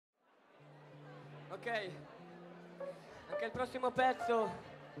Ok, anche il prossimo pezzo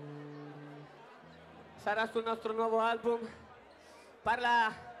sarà sul nostro nuovo album.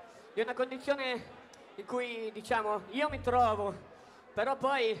 Parla di una condizione in cui, diciamo, io mi trovo, però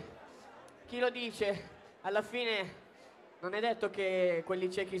poi chi lo dice, alla fine non è detto che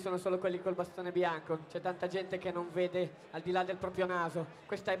quelli ciechi sono solo quelli col bastone bianco, c'è tanta gente che non vede al di là del proprio naso.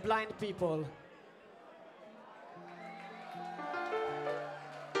 Questa è Blind People.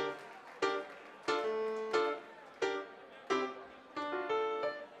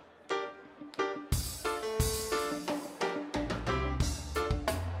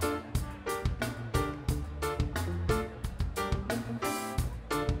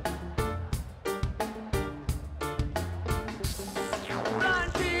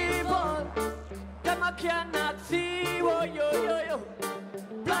 Cannot see, oh, yo, yo, yo.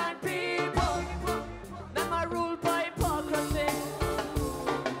 Blind people, them are ruled by hypocrisy.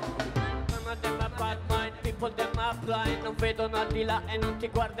 Them are bad mind people, them are blind. Non vedono al di là e non ti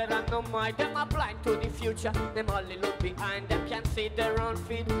guarderanno mai. Them are blind to the future, them only look behind. Them can't see their own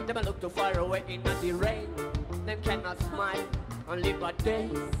feet, them look too far away in the rain. Them cannot smile, only bad days,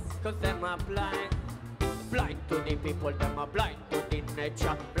 cause them are blind. Blind to the people, them are blind to the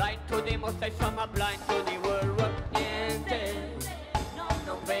nature. Blind to the most high, some are blind to the world. Niente,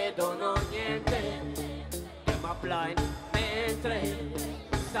 non vedono niente. Them are blind, mentre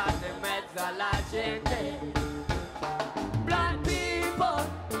stanno in mezzo alla gente. Blind people,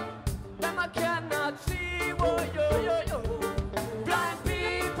 them I cannot see, oh, yo, yo, yo. Blind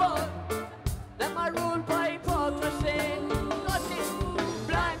people, them are ruled by hypocrisy.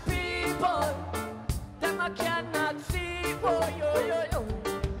 Blind people, I cannot see, oh, yo, yo, yo.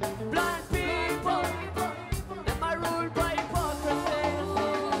 Blind people, them are ruled by hypocrisy.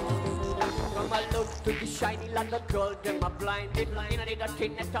 From a look to the shiny land of gold, them are blinded. In a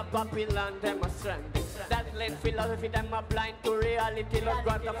dirtiness of Babylon, them are stranded. That lane philosophy, them are blind to reality. Lo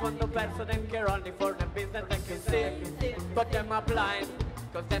sguardo a fondo perso, them care only for the business they can see. But them are blind,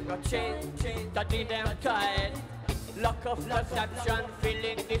 cause them got chained, study them tied. Lock of perception,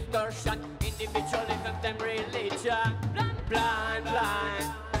 feeling distortion, individualism, them religion. Blind, blind.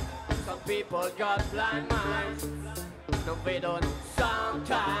 Some people got blind minds. No, we don't.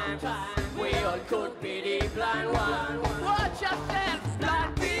 Sometimes we all could be the blind one. Watch yourself,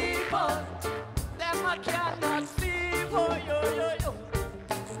 blind people. Them I cannot see. Oh, yo, yo, yo.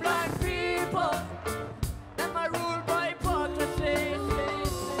 Blind people. Them are ruled by hypocrisy.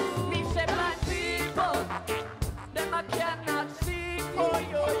 Me say blind people. Them I cannot see, oh,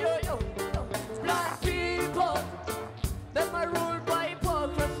 yo, yo, yo. Blind people, them are ruled by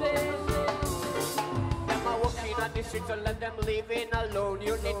hypocrisy. Them are walking on the streets and let them living alone.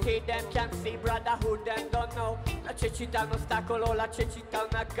 Unity, them can't see, brotherhood, them don't know. La cecità è un ostacolo, la cecità è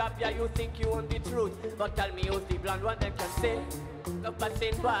una gabbia. You think you own the truth, but tell me who's the blind one them can see. No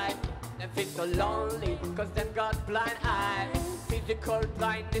passing by, them feel so lonely, cause them got blind eyes. Physical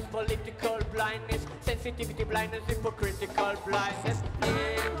blindness, political blindness, sensitivity blindness, hypocritical blindness.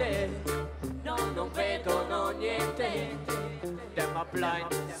 Niente, no, non vedono niente. Them are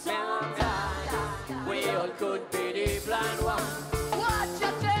blind, sometimes we all could be the blind one. Watch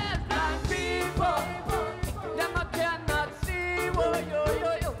yourself, blind people. Them I cannot see, oh, yo,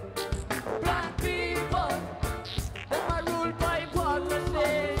 yo, yo. Blind people, them are ruled by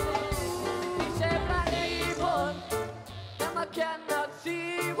hypocrisy. He said blind people, them I cannot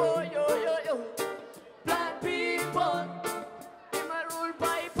see, oh, yo, yo, yo. Blind people, them are ruled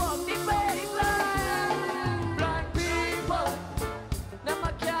by hypocrisy. Blind people, them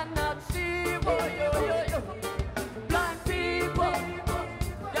I cannot see, oh, yo, yo, yo. Blind people,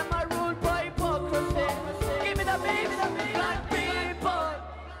 them are ruled by hypocrisy. Give me the beat, blind people,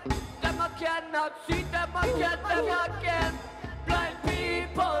 them I cannot see, them I can't, them I can't. Blind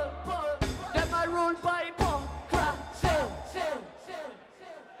people, them are ruled by hypocrisy.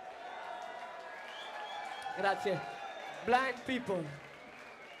 Grazie. Blind people.